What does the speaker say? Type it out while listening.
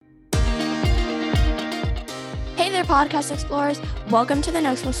there, podcast explorers. Welcome to the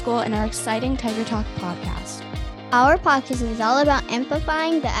Knoxville School and our exciting Tiger Talk podcast. Our podcast is all about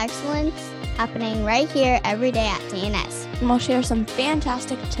amplifying the excellence happening right here every day at TNS. And we'll share some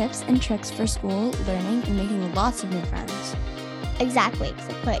fantastic tips and tricks for school, learning, and making lots of new friends. Exactly.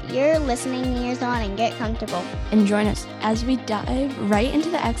 So put your listening ears on and get comfortable. And join us as we dive right into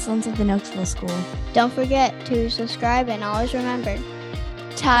the excellence of the Knoxville School. Don't forget to subscribe and always remember,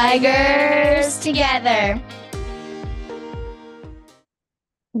 Tigers together.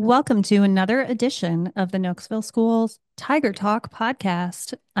 Welcome to another edition of the Knoxville School's Tiger Talk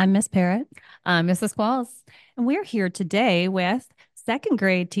Podcast. I'm Miss Parrott. I'm Mrs. Qualls. And we're here today with second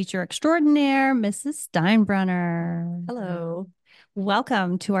grade teacher extraordinaire, Mrs. Steinbrunner. Hello.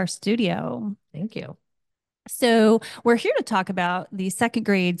 Welcome to our studio. Thank you. So we're here to talk about the second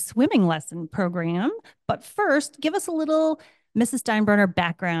grade swimming lesson program. But first, give us a little Mrs. Steinbrunner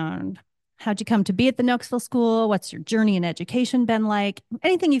background. How'd you come to be at the Knoxville School? What's your journey in education been like?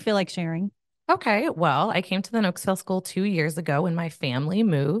 Anything you feel like sharing? Okay. Well, I came to the Knoxville School 2 years ago when my family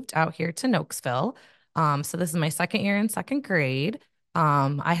moved out here to Knoxville. So this is my second year in second grade.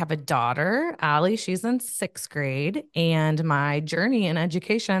 I have a daughter, Allie. She's in sixth grade. And my journey in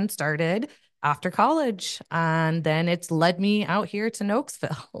education started after college. And then it's led me out here to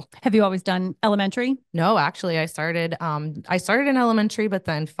Knoxville. Have you always done elementary? No, actually, I started in elementary, but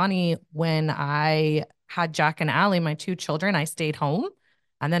then funny, when I had Jack and Allie, my two children, I stayed home.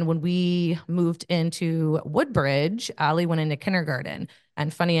 And then when we moved into Woodbridge, Allie went into kindergarten.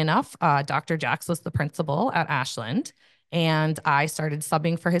 And funny enough, Dr. Jacks was the principal at Ashland. And I started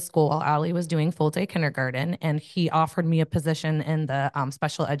subbing for his school while Allie was doing full-day kindergarten. And he offered me a position in the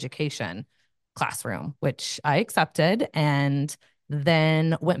special education classroom, which I accepted, and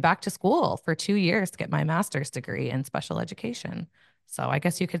then went back to school for 2 years to get my master's degree in special education. So I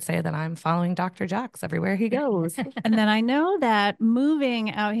guess you could say that I'm following Dr. Jacks everywhere he goes. And then I know that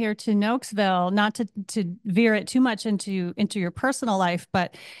moving out here to Knoxville, not to veer it too much into your personal life,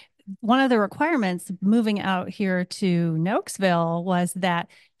 but one of the requirements moving out here to Knoxville was that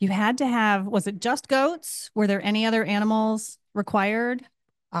you had to have, was it just goats? Were there any other animals required?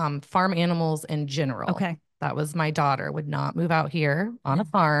 Farm animals in general. Okay. That was my daughter would not move out here on a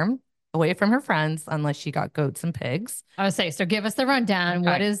farm away from her friends unless she got goats and pigs. I would say, so give us the rundown.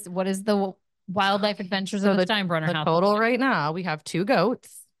 Okay. What is the wildlife adventures of the Steinbrunner The house? total right now, we have 2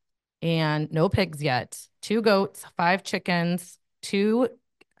 goats and no pigs yet. 2 goats, 5 chickens, 2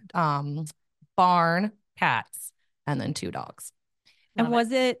 barn cats, and then 2 dogs. And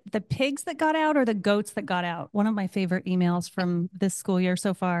was it the pigs that got out or the goats that got out? One of my favorite emails from this school year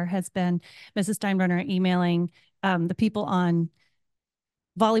so far has been Mrs. Steinbrunner emailing the people on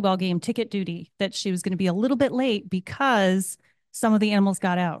volleyball game ticket duty that she was going to be a little bit late because some of the animals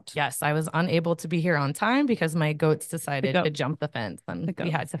got out. Yes, I was unable to be here on time because my goats decided to jump the fence, and we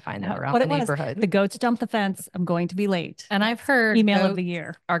had to find out around the neighborhood. The goats jumped the fence. I'm going to be late. And I've heard email of the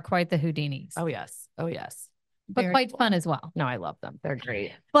year are quite the Houdinis. Oh, yes. Oh, yes. But quite fun as well. No, I love them. They're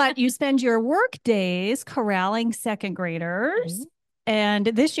great. But you spend your work days corralling second graders. Mm-hmm. And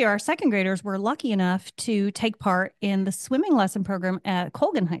this year, our second graders were lucky enough to take part in the swimming lesson program at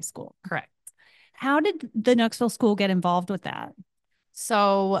Colgan High School. Correct. How did the Knoxville School get involved with that?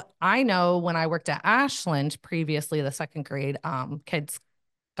 So I know when I worked at Ashland previously, the second grade kids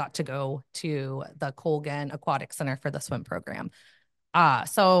got to go to the Colgan Aquatic Center for the swim program.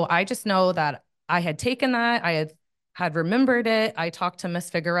 So I just know that I had taken that. I had remembered it. I talked to Miss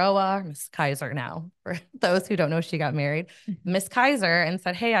Figueroa, Miss Kaiser now, for those who don't know, she got married, Miss Kaiser, and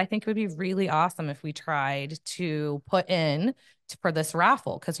said, hey, I think it would be really awesome if we tried to put in for this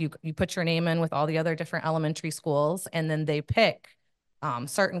raffle, because you put your name in with all the other different elementary schools, and then they pick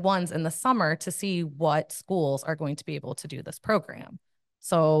certain ones in the summer to see what schools are going to be able to do this program.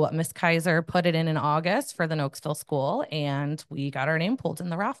 So Miss Kaiser put it in August for the Knoxville School, and we got our name pulled in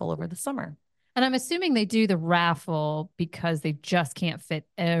the raffle over the summer. And I'm assuming they do the raffle because they just can't fit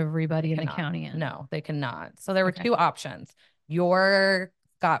everybody in the county in. No, they cannot. So there were 2 options. Your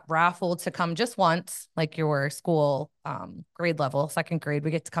got raffled to come just once, like your school grade level, second grade,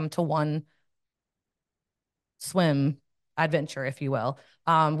 we get to come to 1 swim adventure, if you will.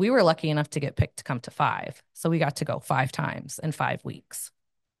 We were lucky enough to get picked to come to 5. So we got to go 5 times in 5 weeks.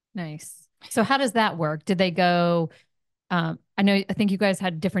 Nice. So how does that work? Did they go... I think you guys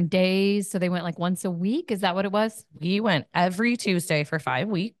had different days, so they went like once a week. Is that what it was? We went every Tuesday for 5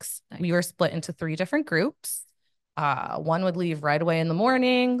 weeks. Nice. We were split into 3 different groups. One would leave right away in the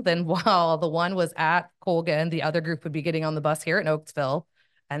morning. Then while the one was at Colgan, the other group would be getting on the bus here at Knoxville.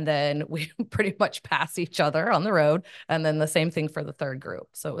 And then we pretty much pass each other on the road. And then the same thing for the third group.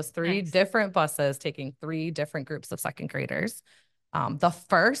 So it was three different buses taking 3 different groups of second graders. The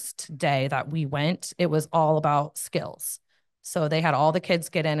first day that we went, it was all about skills. So they had all the kids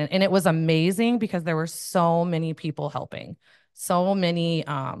get in, and it was amazing because there were so many people helping. So many,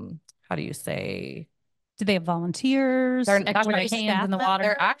 how do you say? Do they have volunteers? They're Extra hands in the water.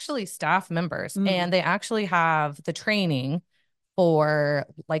 They're actually staff members, and they actually have the training for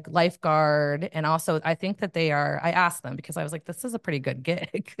like lifeguard. And also I think that I asked them because I was like, this is a pretty good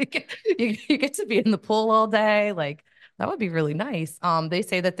gig. you get to be in the pool all day. Like that would be really nice. They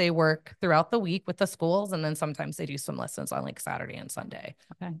say that they work throughout the week with the schools, and then sometimes they do some lessons on like Saturday and Sunday.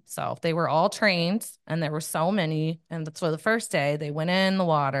 Okay. So they were all trained, and there were so many. And so the first day they went in the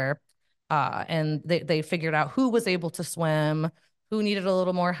water, and they figured out who was able to swim, who needed a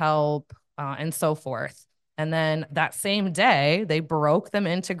little more help, and so forth. And then that same day, they broke them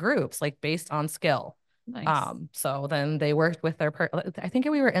into groups, like based on skill. Nice. So then they worked with I think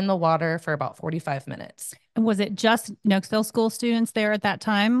we were in the water for about 45 minutes. And was it just Nokesville school students there at that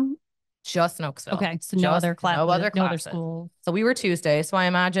time? Just Nokesville. Okay. So no other classes. No other No other classes. schools. So we were Tuesday. So I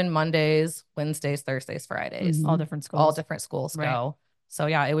imagine Mondays, Wednesdays, Thursdays, Fridays. All different schools. All different schools go. So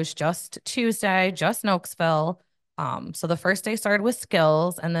yeah, it was just Tuesday, just Nokesville. So the first day started with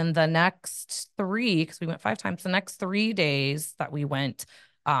skills, and then the next 3, because we went 5 times, the next 3 days that we went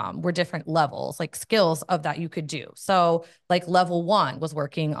were different levels, like skills of that you could do. So like level 1 was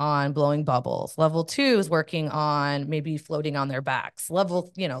working on blowing bubbles. Level 2 is working on maybe floating on their backs.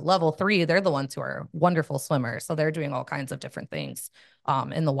 Level 3, they're the ones who are wonderful swimmers. So they're doing all kinds of different things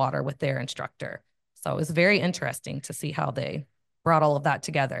in the water with their instructor. So it was very interesting to see how they brought all of that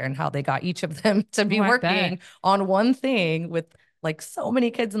together and how they got each of them to be working on one thing with like so many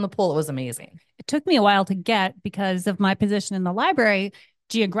kids in the pool. It was amazing. It took me a while to get because of my position in the library.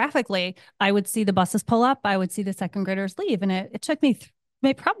 Geographically, I would see the buses pull up. I would see the second graders leave. And it took me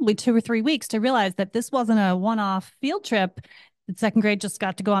probably 2 or 3 weeks to realize that this wasn't a one-off field trip. The second grade just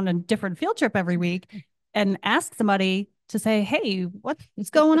got to go on a different field trip every week and ask somebody to say, hey, what's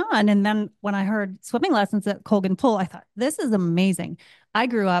going on? And then when I heard swimming lessons at Colgan Pool, I thought, this is amazing. I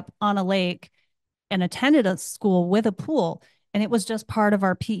grew up on a lake and attended a school with a pool, and it was just part of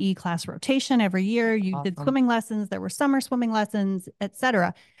our PE class rotation every year. You did swimming lessons, there were summer swimming lessons,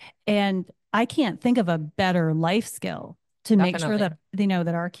 etc. And I can't think of a better life skill to make sure that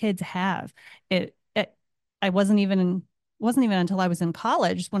that our kids have it. I wasn't even until I was in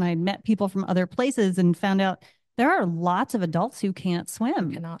college when I met people from other places and found out there are lots of adults who can't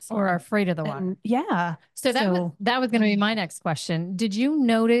swim or are afraid of the water. So that was going to be my next question. Did you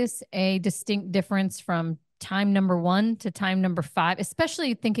notice a distinct difference from time number 1 to time number 5,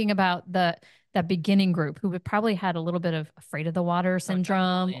 especially thinking about that beginning group who probably had a little bit of afraid of the water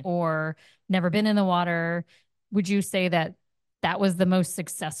syndrome or never been in the water? Would you say that was the most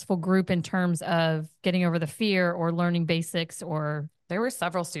successful group in terms of getting over the fear or learning basics? Or there were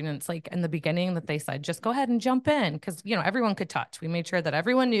several students like in the beginning that they said, just go ahead and jump in. Cause everyone could touch. We made sure that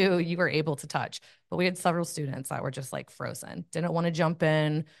everyone knew you were able to touch, but we had several students that were just like frozen, didn't want to jump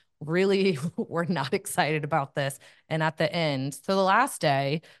in, really were not excited about this. And at the end, so the last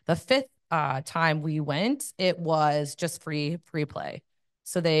day, the 5th time we went, it was just free play.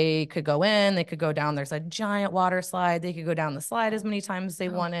 So they could go in, they could go down. There's a giant water slide. They could go down the slide as many times as they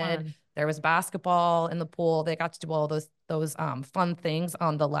wanted. Fun. There was basketball in the pool. They got to do all those fun things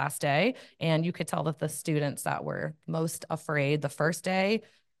on the last day. And you could tell that the students that were most afraid the first day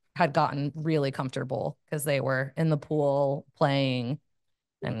had gotten really comfortable because they were in the pool playing.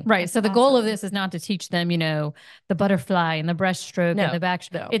 Right. So the goal of this is not to teach them, the butterfly and the breaststroke and the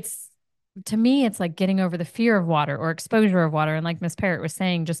backstroke. To me, it's like getting over the fear of water or exposure of water. And like Miss Parrott was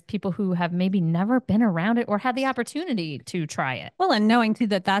saying, just people who have maybe never been around it or had the opportunity to try it. Well, and knowing too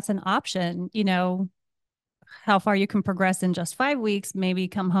that that's an option, how far you can progress in just 5 weeks, maybe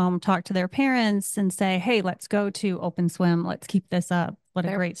come home, talk to their parents and say, hey, let's go to open swim. Let's keep this up. What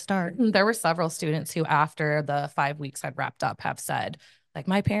a great start. There were several students who after the 5 weeks had wrapped up have said, like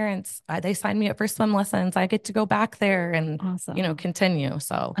my parents, they signed me up for swim lessons. I get to go back there and, continue.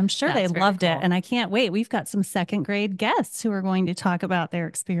 So I'm sure they loved it. And I can't wait. We've got some second grade guests who are going to talk about their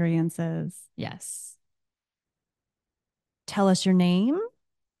experiences. Yes. Tell us your name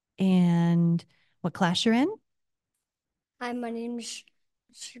and what class you're in. Hi, my name's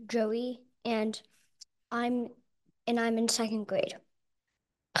Joey, and I'm in second grade.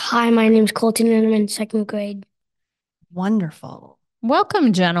 Hi, my name's Colton, and I'm in second grade. Wonderful.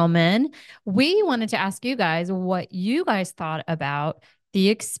 Welcome, gentlemen. We wanted to ask you guys what you guys thought about the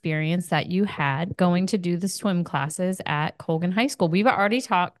experience that you had going to do the swim classes at Colgan High School. We've already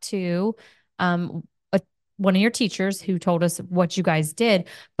talked to one of your teachers who told us what you guys did,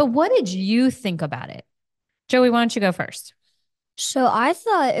 but what did you think about it? Joey, why don't you go first? So I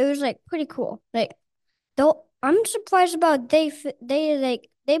thought it was like pretty cool. Like, though I'm surprised about they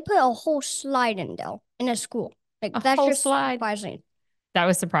put a whole slide in there in a school. Like that's whole just slide. surprising. That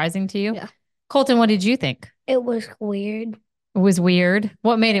was surprising to you? Yeah. Colton, what did you think? It was weird. It was weird.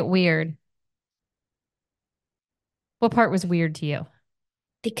 What made it weird? What part was weird to you?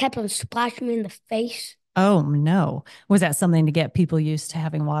 They kept on splashing me in the face. Oh, no. Was that something to get people used to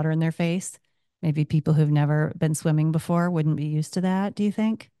having water in their face? Maybe people who've never been swimming before wouldn't be used to that, do you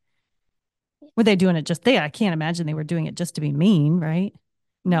think? Were they doing it I can't imagine they were doing it just to be mean, right?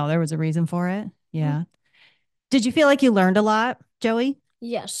 No, there was a reason for it. Yeah. Did you feel like you learned a lot, Joey?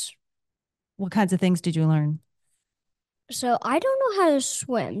 Yes. What kinds of things did you learn? So I don't know how to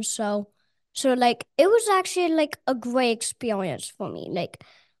swim. So like it was actually like a great experience for me. Like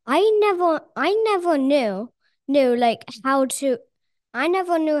I never knew like how to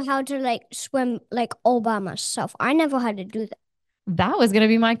like swim like all by myself. I never had to do that. That was going to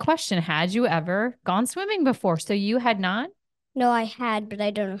be my question. Had you ever gone swimming before? So you had not? No, I had, but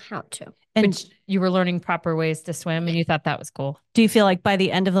I don't know how to. And but you were learning proper ways to swim and you thought that was cool. Do you feel like by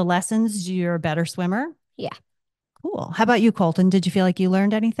the end of the lessons, you're a better swimmer? Yeah. Cool. How about you, Colton? Did you feel like you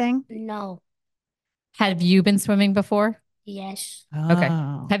learned anything? No. Have you been swimming before? Yes. Okay.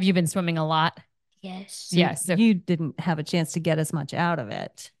 Oh. Have you been swimming a lot? Yes. Yes. So you didn't have a chance to get as much out of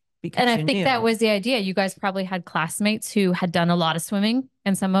it. And I think that was the idea. You guys probably had classmates who had done a lot of swimming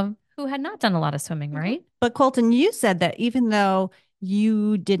and some of who had not done a lot of swimming, right? But Colton, you said that even though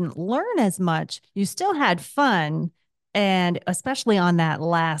you didn't learn as much, you still had fun. And especially on that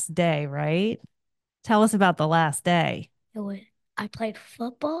last day, right? Tell us about the last day. I played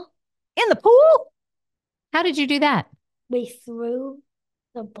football. In the pool? How did you do that? We threw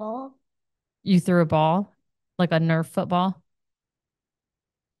the ball. You threw a ball, like a Nerf football?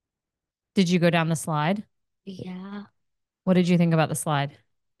 Did you go down the slide? Yeah. What did you think about the slide?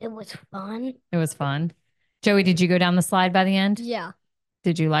 It was fun. It was fun. Joey, did you go down the slide by the end? Yeah.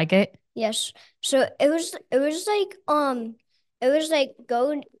 Did you like it? Yes. So it was like going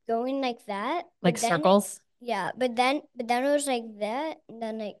like that. Like circles? Yeah, but then it was like that, and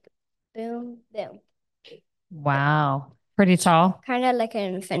then like boom, boom. Wow. Pretty tall. Kind of like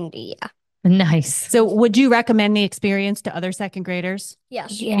an infinity, yeah. Nice. So would you recommend the experience to other second graders?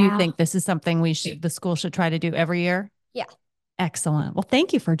 Yes. Do you think this is something the school should try to do every year? Yeah. Excellent. Well,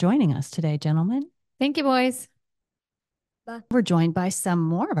 thank you for joining us today, gentlemen. Thank you, boys. Bye. We're joined by some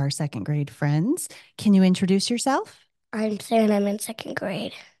more of our second grade friends. Can you introduce yourself? I'm Sarah and I'm in second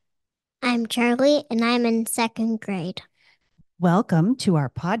grade. I'm Charlie and I'm in second grade. Welcome to our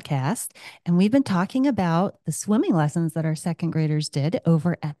podcast. And we've been talking about the swimming lessons that our second graders did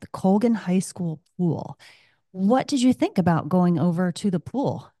over at the Colgan High School pool. What did you think about going over to the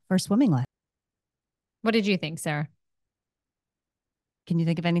pool for swimming lessons? What did you think, Sarah? Can you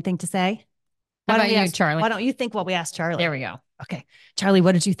think of anything to say? How about you, Charlie? Why don't you think what we asked Charlie? There we go. Okay. Charlie,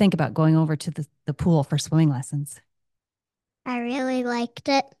 what did you think about going over to the pool for swimming lessons? I really liked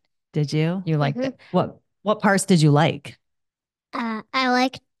it. Did you? You liked it. What parts did you like? I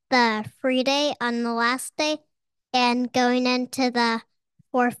liked the free day on the last day and going into the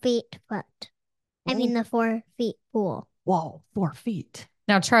 4 feet foot. I mean the 4 feet pool. Whoa, 4 feet.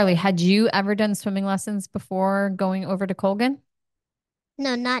 Now, Charlie, had you ever done swimming lessons before going over to Colgan?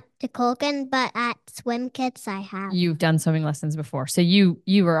 No, not to Colgan, but at Swim Kids I have. You've done swimming lessons before. So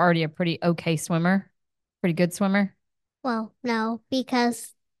you were already a pretty okay swimmer, pretty good swimmer? Well, no,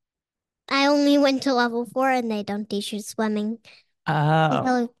 because I only went to level 4 and they don't teach you swimming. Oh.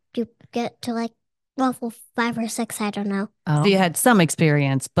 Until you get to like level 5 or 6, I don't know. So you had some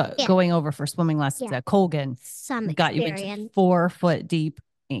experience, but Yeah. going over for swimming lessons at Colgan Some got you experience. into 4 foot deep.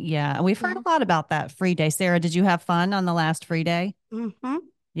 Yeah. And we've heard a lot about that free day. Sarah, did you have fun on the last free day? Mm-hmm.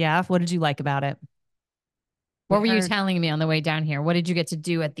 Yeah. What did you like about it? What were you telling me on the way down here? What did you get to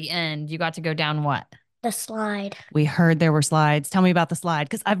do at the end? You got to go down what? The slide. We heard there were slides. Tell me about the slide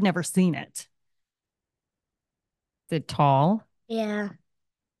because I've never seen it. Is it tall? Yeah.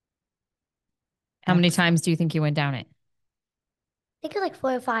 How many times do you think you went down it? I think it's like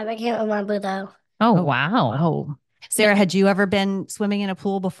 4 or 5. I can't remember though. Oh, wow. Oh, Sarah, had you ever been swimming in a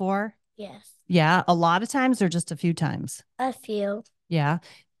pool before? Yes. Yeah. A lot of times or just a few times? A few. Yeah.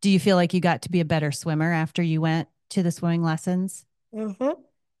 Do you feel like you got to be a better swimmer after you went to the swimming lessons? Mm-hmm.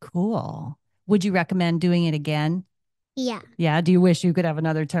 Cool. Would you recommend doing it again? Yeah. Yeah. Do you wish you could have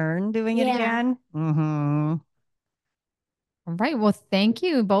another turn doing it Yeah. again? Mm-hmm. All right. Well, thank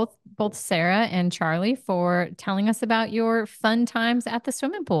you both Sarah and Charlie for telling us about your fun times at the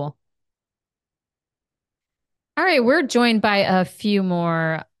swimming pool. All right. We're joined by a few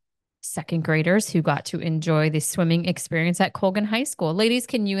more second graders who got to enjoy the swimming experience at Colgan High School. Ladies,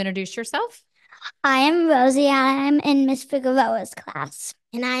 can you introduce yourself? I am Rosie. I'm in Miss Figueroa's class.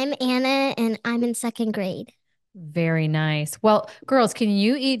 And I'm Anna, and I'm in second grade. Very nice. Well, girls, can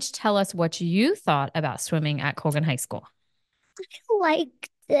you each tell us what you thought about swimming at Colgan High School? I liked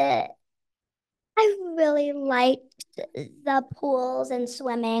it. I really liked the pools and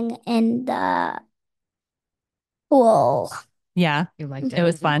swimming in the pool. Yeah. You liked it. It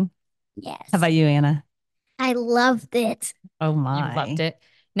was fun. Yes. How about you, Anna? I loved it. Oh my. You loved it.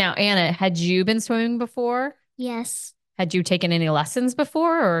 Now, Anna, had you been swimming before? Yes. Had you taken any lessons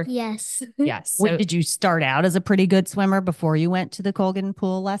before or? Yes. Yes. So, did you start out as a pretty good swimmer before you went to the Colgan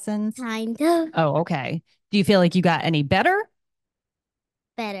pool lessons? Kind of. Oh, okay. Do you feel like you got any better?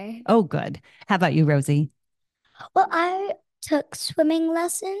 Better. Oh, good. How about you, Rosie? Well, I took swimming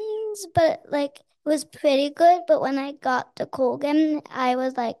lessons, but like it was pretty good. But when I got to Colgan, I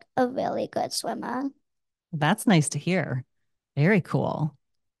was like a really good swimmer. That's nice to hear. Very cool.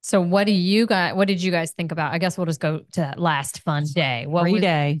 So what did you guys think about? I guess we'll just go to that last fun day.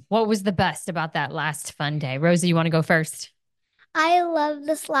 What was the best about that last fun day? Rosie, you want to go first? I loved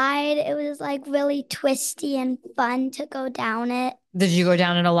the slide. It was like really twisty and fun to go down it. Did you go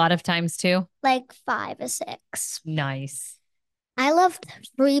down it a lot of times too? Like 5 or 6. Nice. I loved the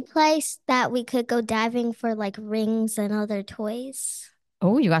free place that we could go diving for like rings and other toys.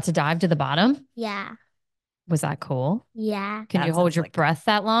 Oh, you got to dive to the bottom? Yeah. Was that cool? Yeah. Can you hold your breath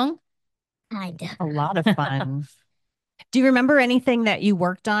that long? Kind of. A lot of fun. Do you remember anything that you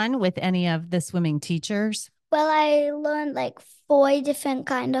worked on with any of the swimming teachers? Well, I learned like 4 different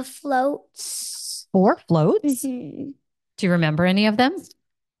kind of floats. 4 floats? Mm-hmm. Do you remember any of them?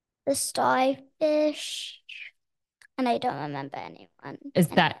 The starfish. And I don't remember anyone. Is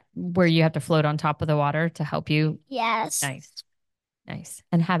that where you have to float on top of the water to help you? Yes. Nice.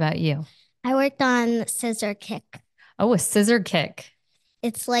 And how about you? I worked on scissor kick. Oh, a scissor kick.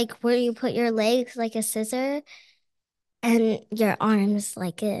 It's like where you put your legs like a scissor and your arms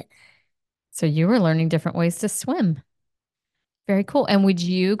like it. So you were learning different ways to swim. Very cool. And would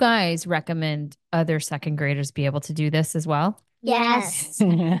you guys recommend other second graders be able to do this as well? Yes.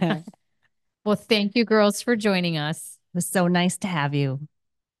 Well, thank you, girls, for joining us. It was so nice to have you.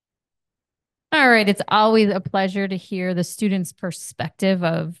 All right. It's always a pleasure to hear the students' perspective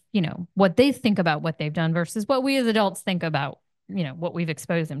of, what they think about what they've done versus what we as adults think about, what we've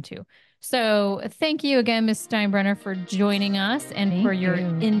exposed them to. So thank you again, Ms. Steinbrunner, for joining us and for your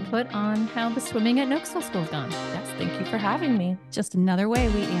input on how the swimming at Nokesville School has gone. Yes, thank you for having me. Just another way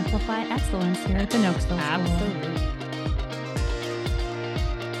we amplify excellence here at the Nokesville School. Absolutely.